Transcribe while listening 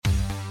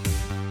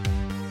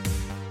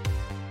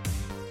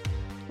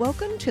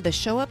Welcome to the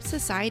Show Up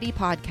Society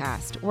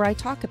podcast, where I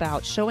talk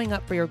about showing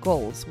up for your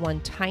goals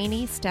one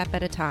tiny step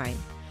at a time.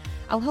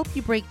 I'll help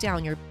you break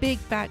down your big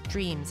fat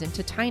dreams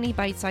into tiny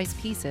bite-sized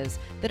pieces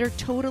that are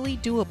totally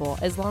doable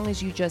as long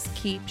as you just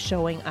keep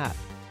showing up.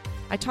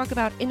 I talk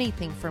about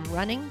anything from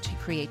running to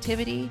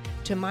creativity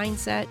to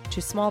mindset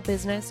to small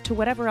business to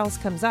whatever else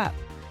comes up.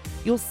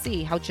 You'll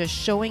see how just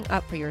showing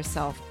up for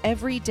yourself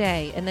every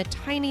day in the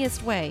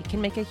tiniest way can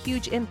make a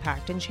huge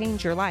impact and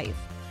change your life.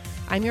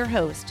 I'm your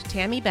host,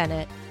 Tammy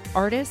Bennett,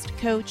 artist,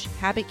 coach,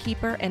 habit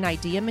keeper, and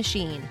idea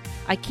machine.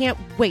 I can't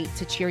wait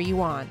to cheer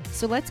you on.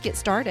 So let's get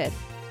started.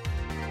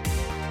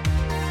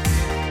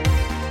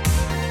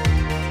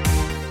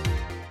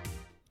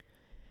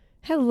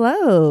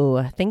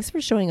 Hello. Thanks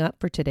for showing up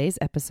for today's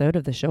episode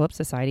of the Show Up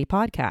Society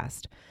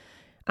podcast.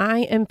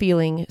 I am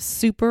feeling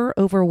super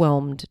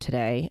overwhelmed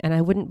today, and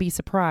I wouldn't be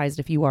surprised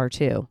if you are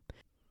too.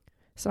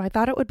 So I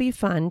thought it would be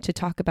fun to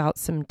talk about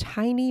some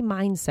tiny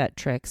mindset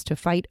tricks to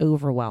fight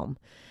overwhelm.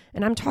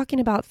 And I'm talking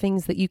about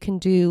things that you can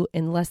do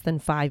in less than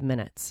 5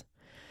 minutes.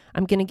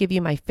 I'm going to give you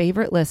my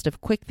favorite list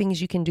of quick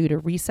things you can do to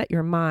reset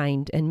your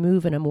mind and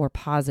move in a more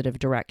positive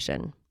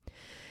direction.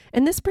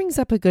 And this brings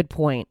up a good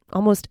point.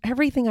 Almost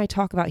everything I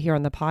talk about here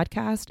on the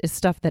podcast is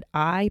stuff that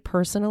I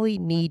personally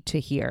need to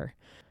hear.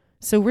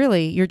 So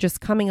really, you're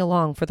just coming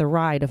along for the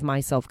ride of my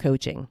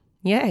self-coaching.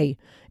 Yay!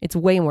 It's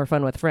way more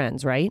fun with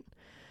friends, right?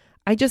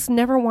 I just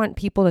never want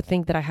people to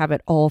think that I have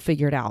it all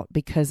figured out,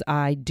 because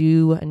I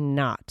do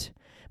not.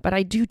 But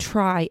I do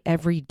try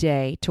every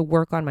day to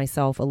work on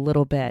myself a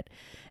little bit.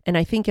 And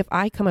I think if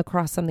I come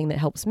across something that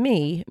helps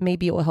me,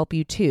 maybe it will help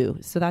you too.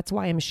 So that's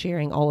why I'm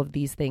sharing all of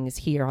these things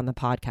here on the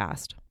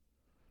podcast.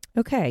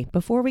 Okay,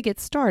 before we get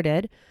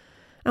started,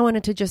 I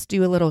wanted to just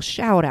do a little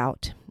shout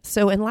out.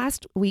 So in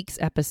last week's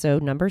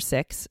episode, number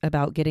 6,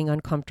 about getting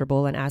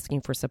uncomfortable and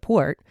asking for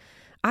support,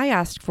 I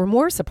asked for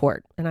more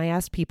support, and I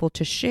asked people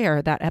to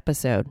share that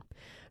episode.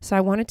 So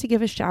I wanted to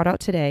give a shout out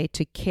today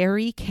to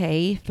Carrie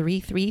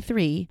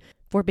K333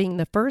 for being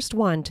the first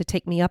one to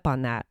take me up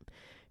on that.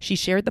 She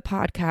shared the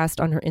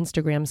podcast on her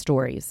Instagram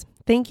stories.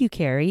 Thank you,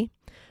 Carrie.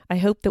 I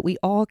hope that we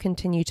all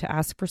continue to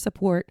ask for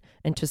support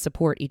and to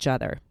support each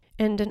other.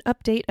 And an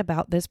update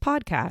about this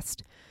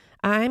podcast.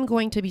 I'm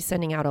going to be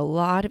sending out a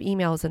lot of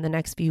emails in the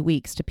next few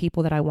weeks to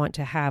people that I want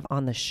to have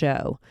on the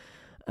show.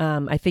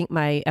 I think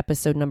my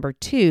episode number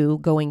 2,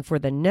 going for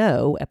the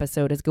no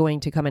episode, is going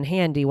to come in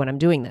handy when I'm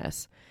doing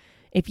this.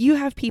 If you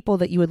have people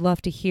that you would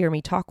love to hear me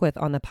talk with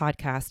on the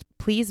podcast,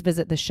 please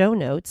visit the show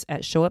notes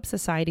at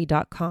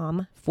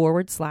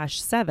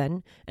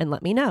showupsociety.com/7 and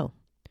let me know.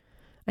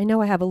 I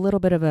know I have a little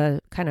bit of a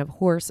kind of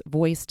hoarse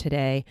voice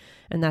today,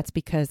 and that's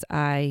because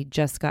I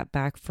just got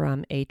back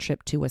from a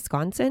trip to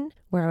Wisconsin,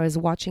 where I was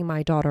watching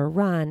my daughter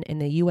run in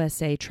the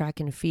USA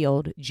Track and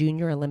Field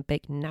Junior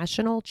Olympic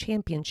National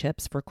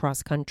Championships for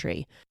cross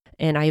country.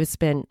 And I have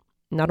spent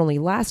not only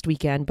last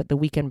weekend, but the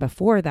weekend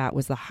before that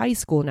was the high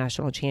school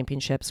national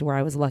championships, where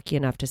I was lucky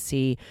enough to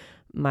see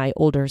my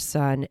older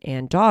son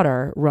and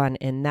daughter run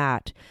in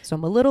that. So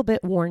I'm a little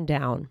bit worn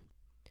down.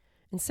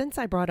 And since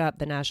I brought up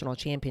the national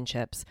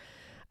championships,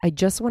 I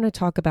just want to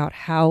talk about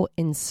how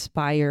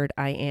inspired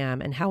I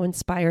am and how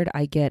inspired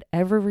I get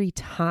every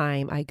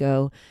time I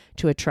go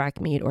to a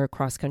track meet or a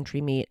cross-country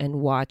meet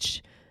and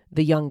watch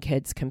the young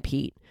kids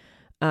compete.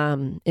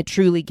 It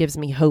truly gives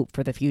me hope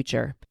for the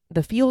future.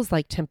 The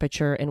feels-like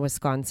temperature in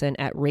Wisconsin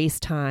at race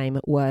time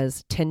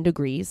was 10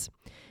 degrees,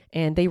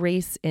 and they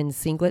race in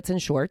singlets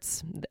and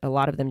shorts. A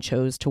lot of them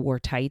chose to wear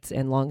tights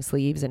and long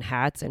sleeves and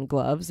hats and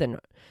gloves and,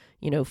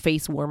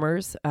 face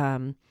warmers.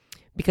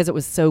 Because it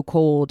was so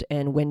cold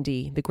and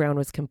windy. The ground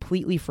was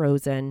completely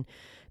frozen.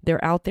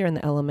 They're out there in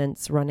the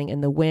elements, running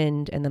in the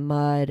wind and the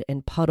mud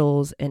and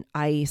puddles and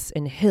ice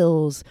and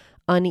hills,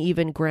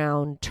 uneven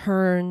ground,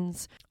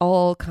 turns,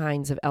 all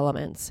kinds of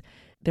elements.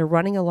 They're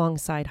running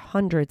alongside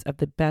hundreds of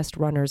the best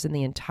runners in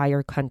the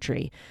entire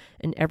country.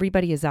 And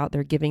everybody is out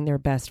there giving their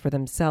best for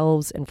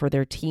themselves and for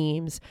their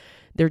teams.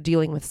 They're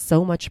dealing with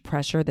so much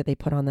pressure that they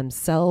put on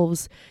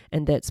themselves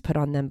and that's put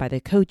on them by the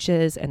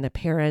coaches and the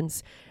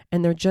parents.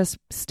 And they're just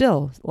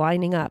still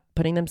lining up,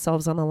 putting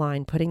themselves on the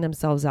line, putting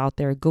themselves out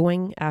there,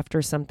 going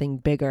after something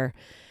bigger.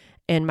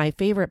 And my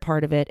favorite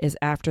part of it is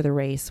after the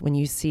race, when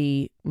you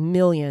see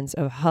millions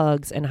of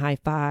hugs and high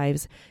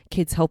fives,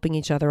 kids helping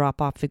each other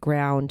up off the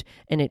ground,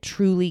 and it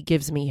truly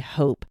gives me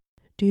hope.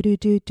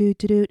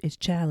 It's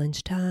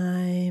challenge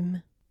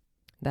time.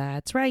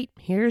 That's right.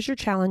 Here's your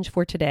challenge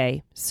for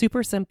today.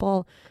 Super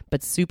simple,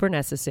 but super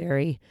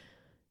necessary.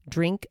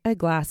 Drink a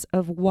glass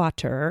of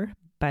water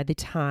by the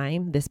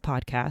time this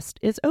podcast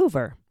is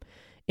over.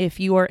 If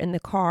you are in the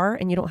car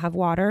and you don't have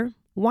water,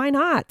 why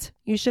not?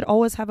 You should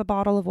always have a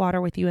bottle of water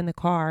with you in the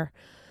car.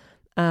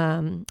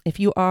 If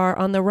you are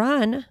on the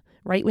run,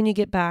 right when you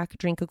get back,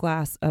 drink a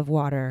glass of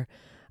water.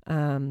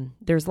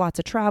 There's lots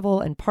of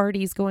travel and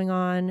parties going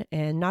on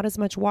and not as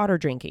much water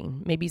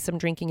drinking, maybe some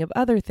drinking of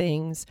other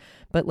things,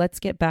 but let's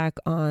get back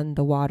on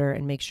the water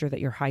and make sure that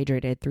you're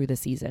hydrated through the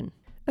season.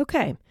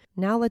 Okay,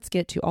 Now let's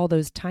get to all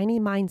those tiny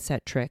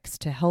mindset tricks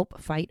to help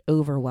fight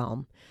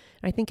overwhelm.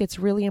 I think it's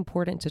really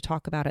important to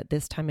talk about at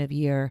this time of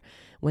year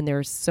when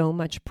there's so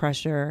much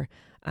pressure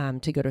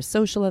to go to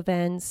social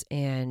events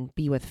and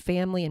be with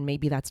family, and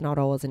maybe that's not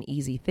always an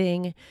easy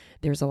thing.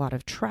 There's a lot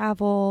of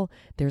travel,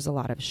 there's a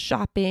lot of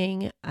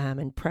shopping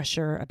and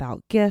pressure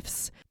about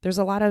gifts. There's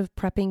a lot of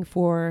prepping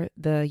for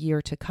the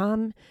year to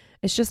come.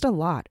 It's just a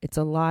lot. It's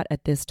a lot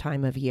at this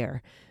time of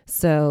year.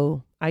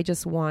 So I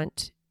just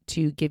want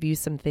to give you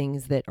some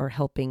things that are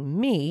helping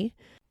me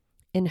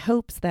in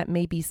hopes that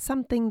maybe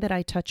something that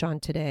I touch on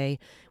today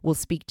will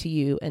speak to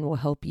you and will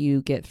help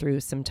you get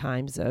through some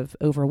times of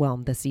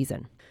overwhelm this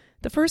season.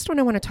 The first one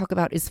I want to talk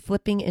about is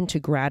flipping into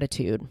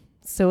gratitude.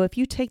 So if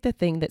you take the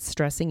thing that's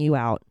stressing you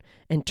out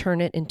and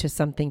turn it into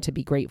something to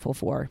be grateful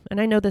for,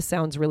 and I know this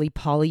sounds really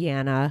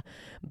Pollyanna,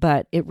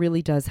 but it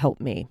really does help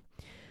me.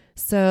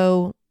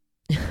 So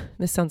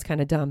this sounds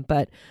kind of dumb,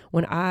 but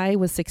when I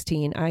was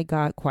 16, I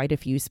got quite a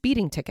few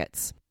speeding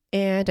tickets.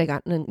 And I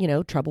got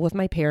in, trouble with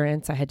my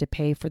parents. I had to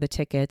pay for the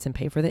tickets and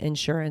pay for the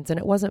insurance, and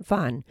it wasn't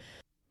fun.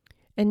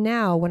 And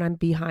now when I'm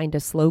behind a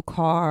slow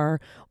car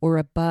or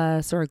a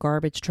bus or a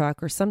garbage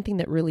truck or something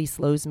that really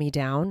slows me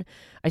down,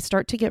 I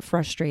start to get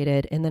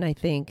frustrated. And then I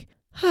think,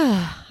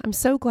 I'm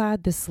so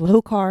glad this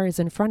slow car is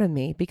in front of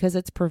me because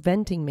it's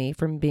preventing me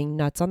from being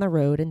nuts on the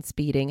road and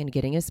speeding and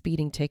getting a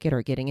speeding ticket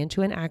or getting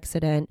into an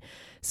accident.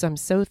 So I'm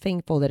so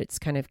thankful that it's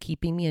kind of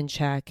keeping me in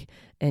check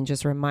and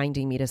just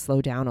reminding me to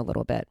slow down a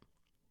little bit.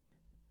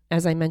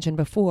 As I mentioned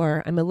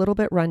before, I'm a little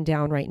bit run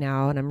down right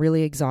now and I'm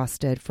really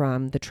exhausted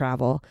from the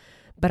travel,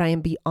 but I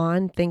am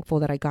beyond thankful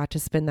that I got to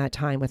spend that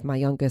time with my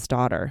youngest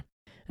daughter.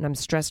 And I'm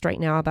stressed right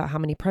now about how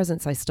many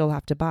presents I still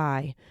have to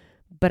buy,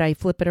 but I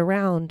flip it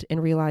around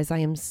and realize I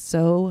am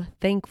so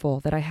thankful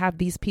that I have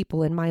these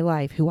people in my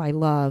life who I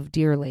love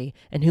dearly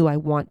and who I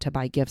want to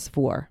buy gifts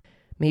for.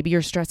 Maybe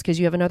you're stressed because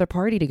you have another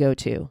party to go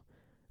to.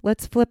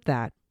 Let's flip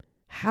that.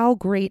 How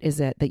great is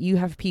it that you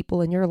have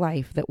people in your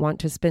life that want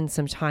to spend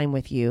some time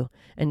with you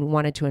and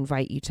wanted to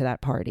invite you to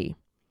that party?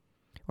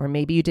 Or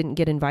maybe you didn't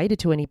get invited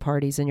to any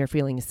parties and you're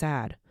feeling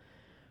sad.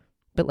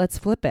 But let's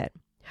flip it.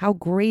 How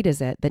great is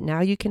it that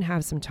now you can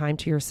have some time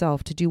to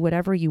yourself to do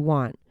whatever you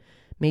want?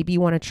 Maybe you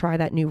want to try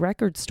that new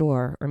record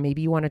store, or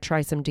maybe you want to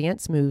try some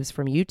dance moves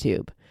from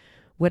YouTube.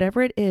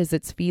 Whatever it is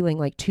that's feeling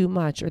like too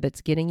much or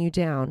that's getting you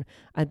down,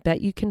 I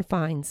bet you can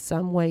find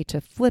some way to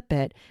flip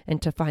it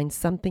and to find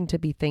something to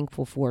be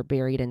thankful for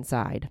buried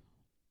inside.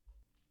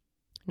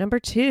 Number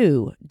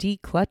 2,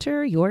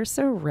 declutter your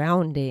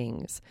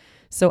surroundings.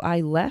 So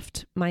I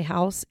left my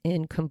house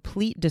in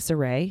complete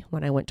disarray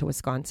when I went to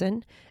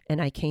Wisconsin,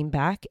 and I came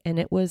back and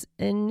it was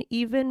in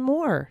even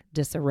more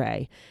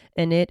disarray,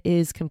 and it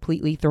is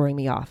completely throwing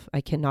me off. I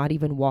cannot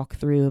even walk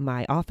through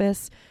my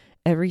office.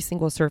 Every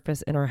single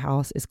surface in our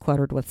house is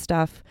cluttered with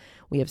stuff.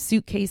 We have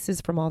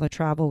suitcases from all the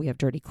travel. We have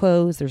dirty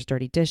clothes. There's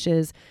dirty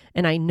dishes.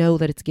 And I know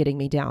that it's getting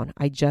me down.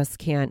 I just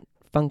can't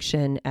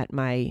function at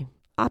my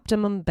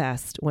optimum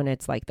best when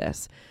it's like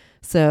this.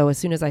 So as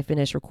soon as I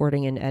finish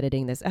recording and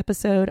editing this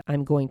episode,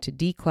 I'm going to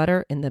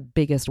declutter in the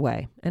biggest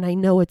way. And I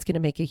know it's going to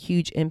make a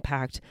huge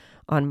impact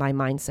on my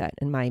mindset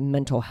and my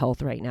mental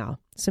health right now.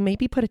 So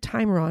maybe put a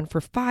timer on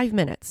for 5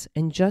 minutes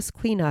and just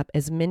clean up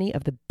as many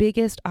of the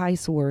biggest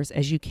eyesores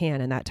as you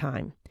can in that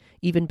time.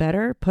 Even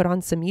better, put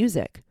on some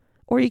music,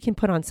 or you can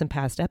put on some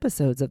past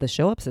episodes of the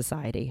Show Up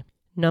Society.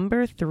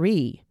 Number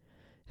 3,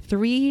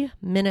 3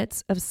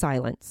 minutes of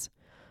silence.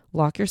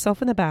 Lock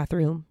yourself in the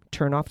bathroom,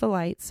 turn off the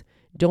lights.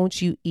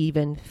 Don't you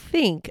even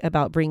think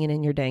about bringing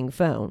in your dang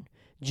phone.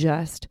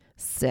 Just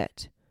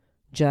sit.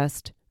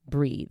 Just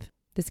breathe.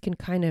 This can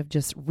kind of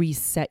just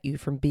reset you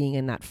from being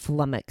in that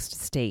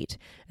flummoxed state.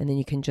 And then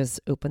you can just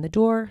open the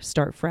door,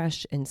 start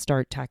fresh, and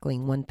start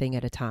tackling one thing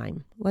at a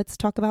time. Let's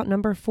talk about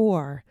number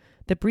 4,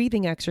 the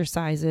breathing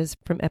exercises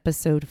from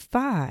episode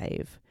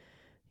 5.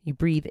 You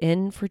breathe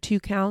in for 2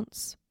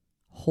 counts,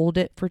 hold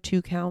it for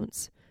 2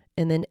 counts,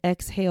 and then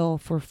exhale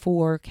for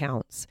 4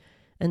 counts.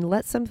 And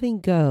let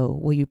something go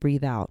while you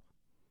breathe out.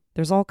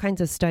 There's all kinds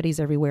of studies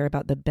everywhere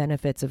about the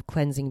benefits of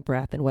cleansing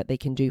breath and what they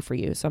can do for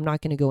you. So I'm not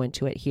going to go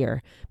into it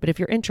here. But if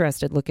you're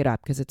interested, look it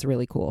up because it's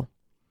really cool.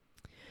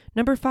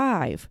 Number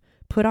 5,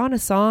 put on a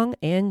song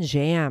and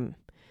jam.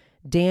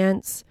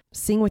 Dance,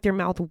 sing with your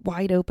mouth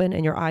wide open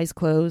and your eyes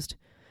closed.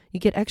 You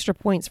get extra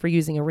points for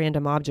using a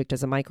random object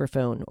as a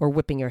microphone or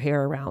whipping your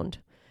hair around.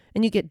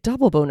 And you get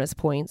double bonus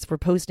points for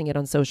posting it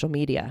on social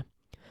media.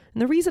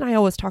 And the reason I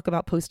always talk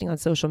about posting on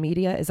social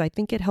media is I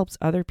think it helps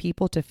other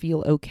people to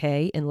feel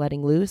okay in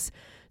letting loose.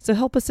 So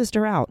help a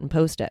sister out and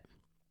post it.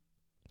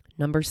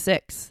 Number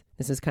 6,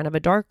 this is kind of a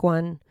dark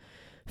one.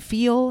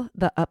 Feel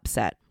the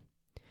upset.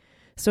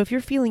 So if you're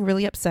feeling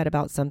really upset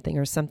about something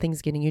or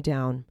something's getting you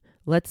down,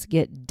 let's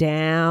get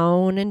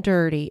down and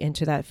dirty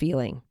into that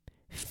feeling.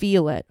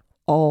 Feel it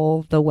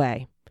all the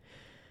way.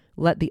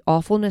 Let the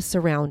awfulness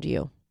surround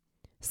you.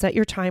 Set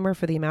your timer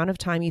for the amount of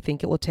time you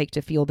think it will take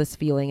to feel this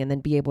feeling and then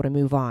be able to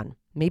move on.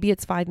 Maybe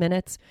it's 5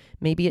 minutes.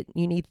 Maybe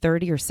you need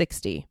 30 or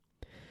 60.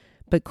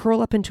 But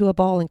curl up into a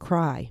ball and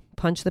cry.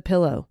 Punch the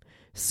pillow.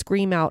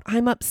 scream out,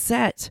 "I'm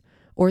upset,"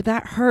 or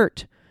 "that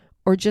hurt,"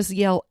 or just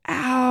yell,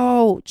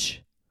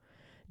 "ouch."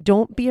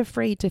 Don't be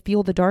afraid to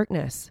feel the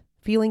darkness.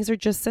 Feelings are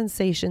just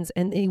sensations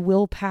and they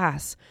will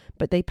pass,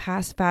 but they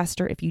pass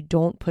faster if you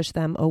don't push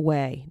them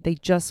away. They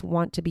just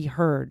want to be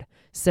heard.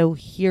 So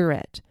hear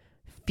it,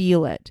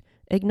 feel it,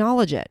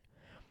 acknowledge it.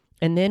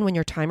 And then when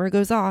your timer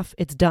goes off,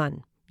 it's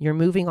done. You're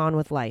moving on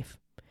with life.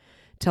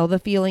 Tell the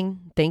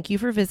feeling, "Thank you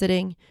for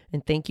visiting,"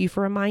 and "Thank you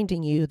for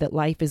reminding you that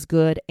life is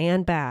good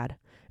and bad."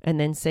 And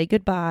then say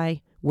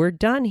goodbye. We're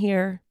done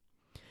here.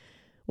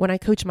 When I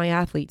coach my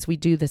athletes, we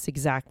do this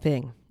exact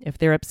thing. If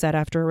they're upset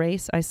after a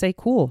race, I say,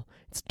 "Cool.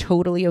 It's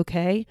totally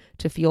okay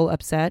to feel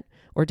upset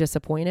or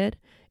disappointed.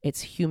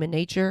 It's human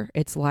nature.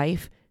 It's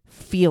life.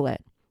 Feel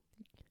it."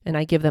 And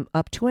I give them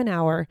up to an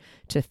hour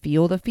to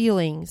feel the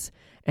feelings,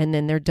 and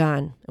then they're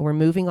done. And we're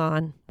moving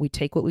on. We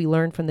take what we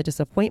learned from the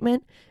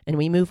disappointment and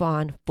we move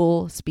on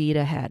full speed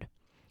ahead.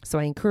 So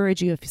I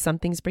encourage you, if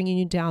something's bringing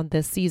you down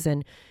this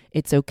season,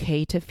 it's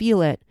okay to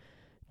feel it.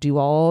 Do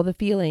all the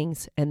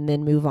feelings and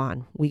then move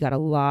on. We got a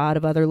lot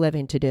of other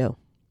living to do.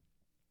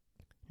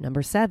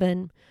 Number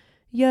 7,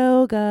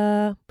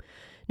 yoga.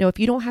 Now, if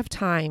you don't have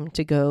time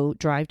to go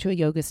drive to a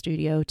yoga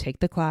studio, take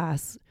the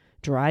class,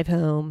 drive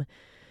home,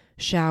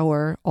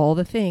 shower, all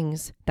the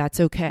things, that's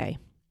okay.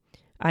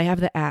 I have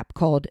the app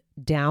called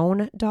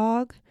Down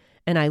Dog,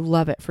 and I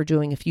love it for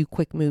doing a few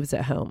quick moves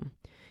at home.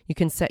 You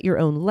can set your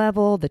own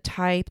level, the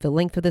type, the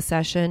length of the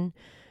session,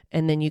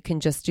 and then you can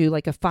just do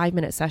like a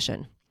 5-minute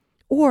session.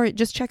 Or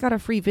just check out a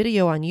free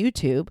video on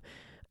YouTube.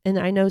 And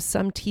I know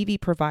some TV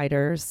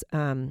providers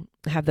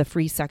have the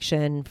free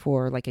section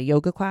for like a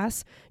yoga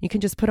class. You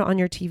can just put it on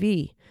your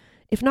TV.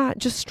 If not,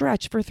 just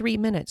stretch for 3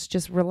 minutes.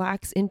 Just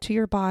relax into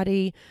your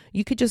body.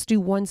 You could just do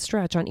one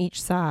stretch on each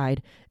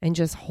side and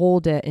just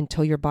hold it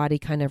until your body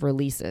kind of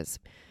releases.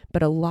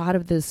 But a lot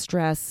of the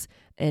stress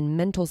and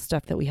mental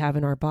stuff that we have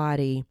in our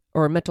body,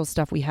 or mental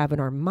stuff we have in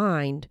our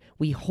mind,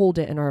 we hold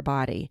it in our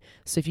body.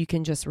 So if you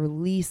can just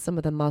release some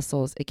of the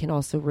muscles, it can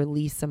also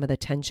release some of the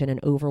tension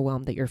and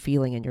overwhelm that you're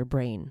feeling in your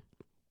brain.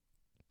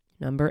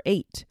 Number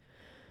 8,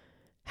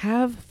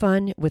 have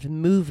fun with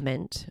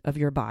movement of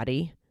your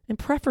body, and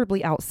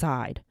preferably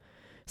outside.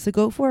 So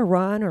go for a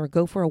run or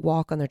go for a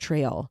walk on the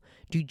trail.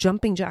 Do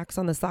jumping jacks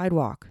on the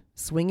sidewalk.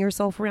 Swing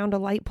yourself around a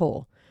light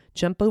pole.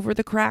 Jump over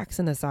the cracks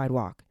in the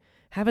sidewalk.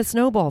 Have a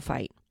snowball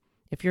fight.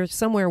 If you're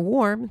somewhere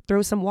warm,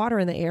 throw some water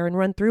in the air and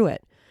run through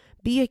it.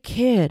 Be a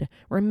kid.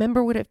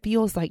 Remember what it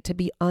feels like to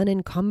be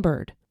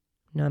unencumbered.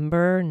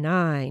 Number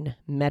 9,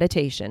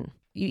 meditation.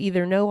 You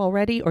either know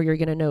already or you're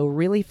going to know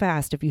really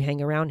fast if you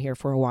hang around here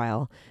for a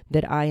while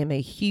that I am a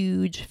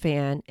huge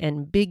fan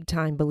and big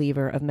time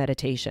believer of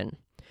meditation.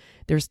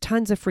 There's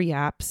tons of free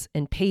apps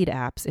and paid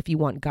apps if you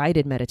want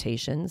guided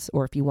meditations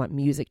or if you want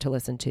music to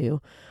listen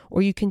to,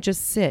 or you can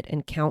just sit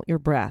and count your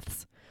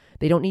breaths.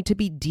 They don't need to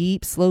be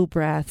deep, slow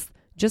breaths.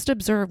 Just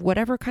observe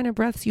whatever kind of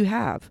breaths you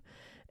have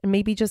and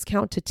maybe just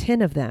count to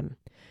 10 of them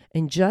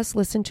and just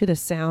listen to the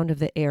sound of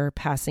the air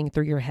passing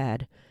through your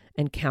head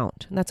and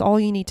count. And that's all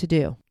you need to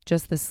do.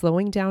 Just the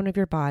slowing down of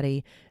your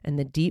body and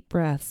the deep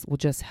breaths will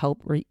just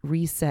help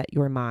reset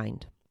your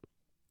mind.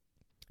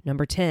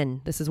 Number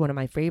 10, this is one of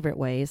my favorite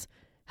ways,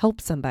 help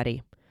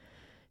somebody.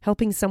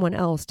 Helping someone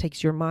else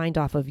takes your mind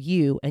off of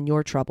you and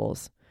your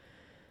troubles.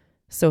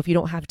 So if you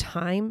don't have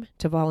time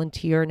to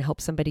volunteer and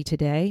help somebody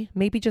today,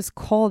 maybe just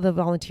call the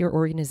volunteer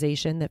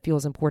organization that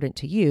feels important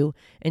to you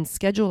and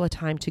schedule a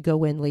time to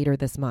go in later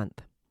this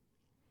month.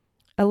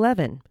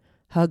 11,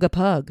 hug a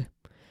pug.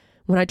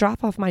 When I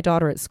drop off my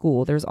daughter at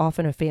school, there's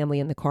often a family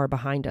in the car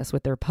behind us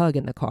with their pug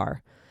in the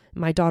car.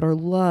 My daughter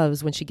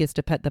loves when she gets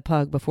to pet the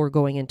pug before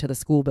going into the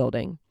school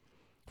building.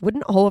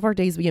 Wouldn't all of our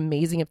days be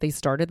amazing if they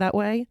started that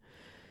way?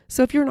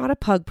 So if you're not a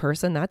pug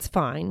person, that's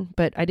fine,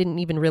 but I didn't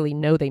even really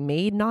know they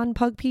made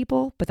non-pug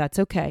people, but that's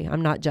okay.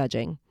 I'm not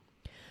judging.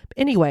 But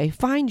anyway,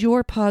 find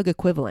your pug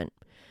equivalent.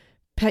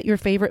 Pet your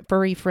favorite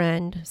furry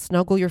friend,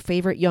 snuggle your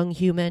favorite young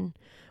human,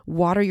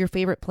 water your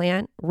favorite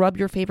plant, rub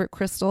your favorite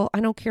crystal. I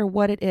don't care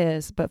what it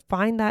is, but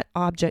find that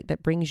object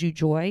that brings you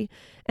joy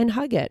and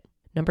hug it.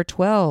 Number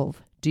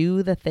 12,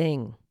 do the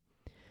thing.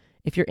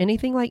 If you're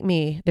anything like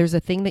me, there's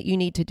a thing that you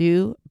need to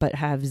do, but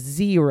have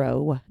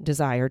zero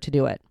desire to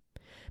do it.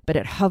 But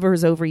it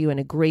hovers over you in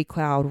a gray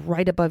cloud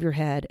right above your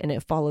head, and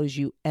it follows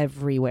you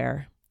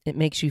everywhere. It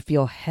makes you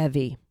feel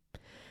heavy.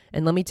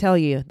 And let me tell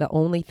you, the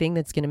only thing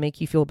that's going to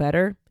make you feel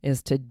better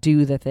is to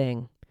do the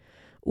thing.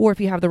 Or if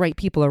you have the right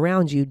people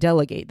around you,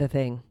 delegate the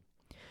thing.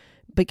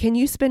 But can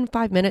you spend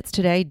 5 minutes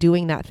today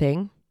doing that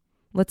thing?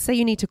 Let's say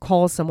you need to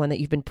call someone that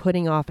you've been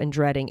putting off and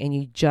dreading, and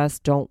you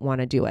just don't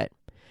want to do it.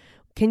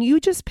 Can you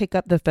just pick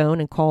up the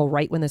phone and call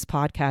right when this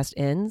podcast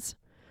ends?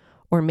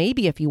 Or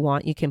maybe if you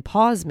want, you can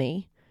pause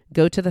me,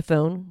 go to the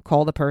phone,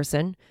 call the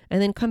person,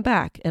 and then come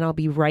back, and I'll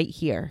be right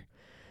here.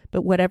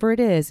 But whatever it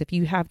is, if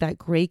you have that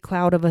gray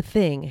cloud of a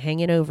thing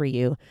hanging over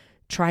you,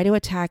 try to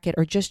attack it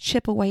or just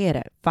chip away at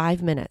it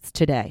 5 minutes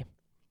today.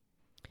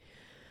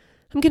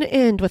 I'm going to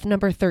end with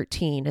number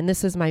 13, and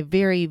this is my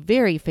very,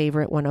 very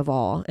favorite one of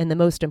all, and the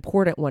most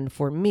important one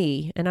for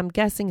me, and I'm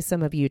guessing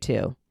some of you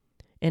too.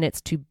 And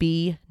it's to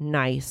be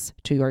nice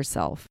to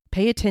yourself.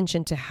 Pay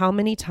attention to how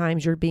many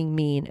times you're being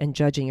mean and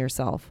judging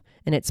yourself,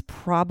 and it's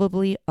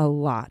probably a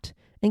lot.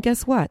 And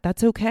guess what?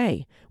 That's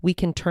okay. We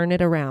can turn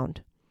it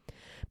around.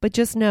 But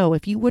just know,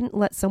 if you wouldn't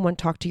let someone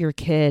talk to your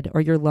kid or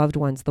your loved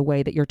ones the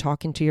way that you're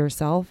talking to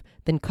yourself,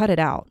 then cut it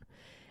out.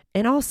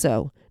 And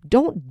also,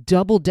 don't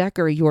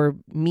double-decker your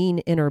mean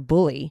inner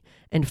bully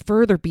and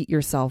further beat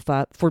yourself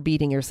up for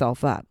beating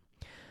yourself up.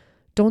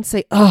 Don't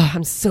say, "Oh,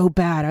 I'm so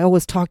bad. I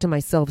always talk to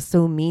myself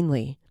so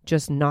meanly."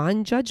 Just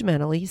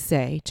non-judgmentally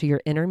say to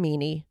your inner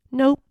meanie,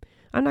 "Nope,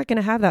 I'm not going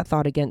to have that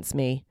thought against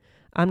me.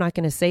 I'm not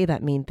going to say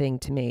that mean thing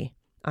to me.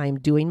 I'm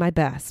doing my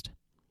best."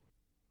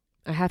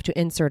 I have to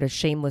insert a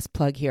shameless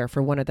plug here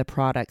for one of the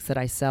products that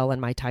I sell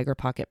in my Tiger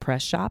Pocket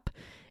Press shop.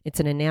 It's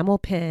an enamel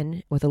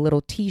pin with a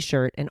little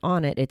t-shirt, and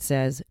on it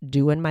says,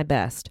 "Doing my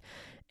best."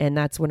 And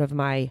that's one of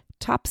my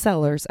top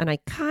sellers, and I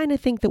kind of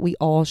think that we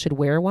all should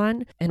wear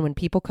one. And when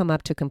people come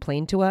up to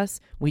complain to us,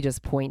 we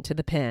just point to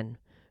the pin,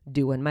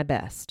 "Doing my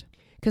best."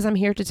 Because I'm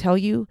here to tell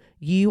you,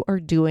 you are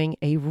doing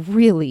a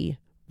really,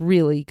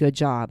 really good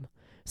job.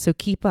 So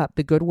keep up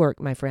the good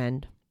work, my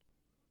friend.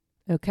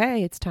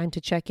 Okay, it's time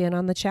to check in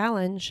on the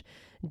challenge.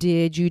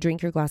 Did you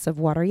drink your glass of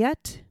water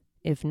yet?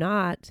 If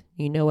not,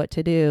 you know what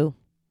to do.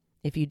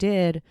 If you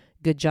did,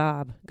 good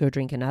job. Go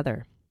drink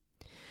another.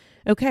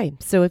 Okay,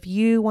 so if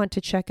you want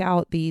to check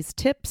out these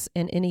tips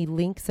and any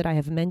links that I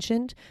have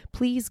mentioned,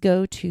 please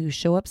go to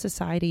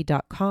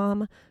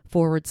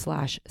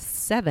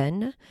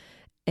showupsociety.com/7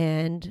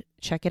 and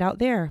check it out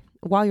there.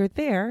 While you're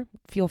there,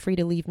 feel free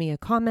to leave me a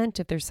comment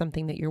if there's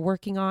something that you're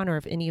working on or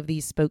if any of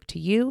these spoke to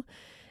you.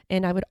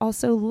 And I would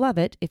also love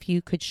it if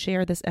you could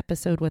share this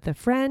episode with a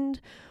friend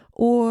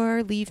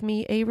or leave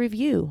me a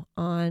review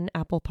on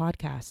Apple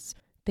Podcasts.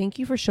 Thank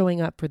you for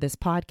showing up for this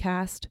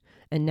podcast,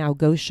 and now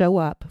go show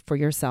up for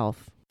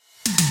yourself.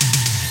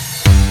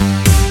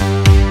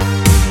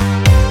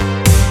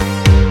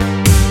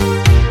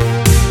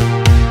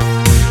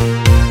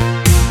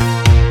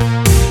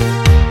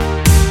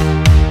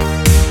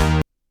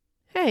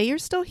 Hey, you're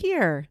still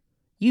here.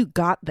 You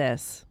got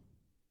this.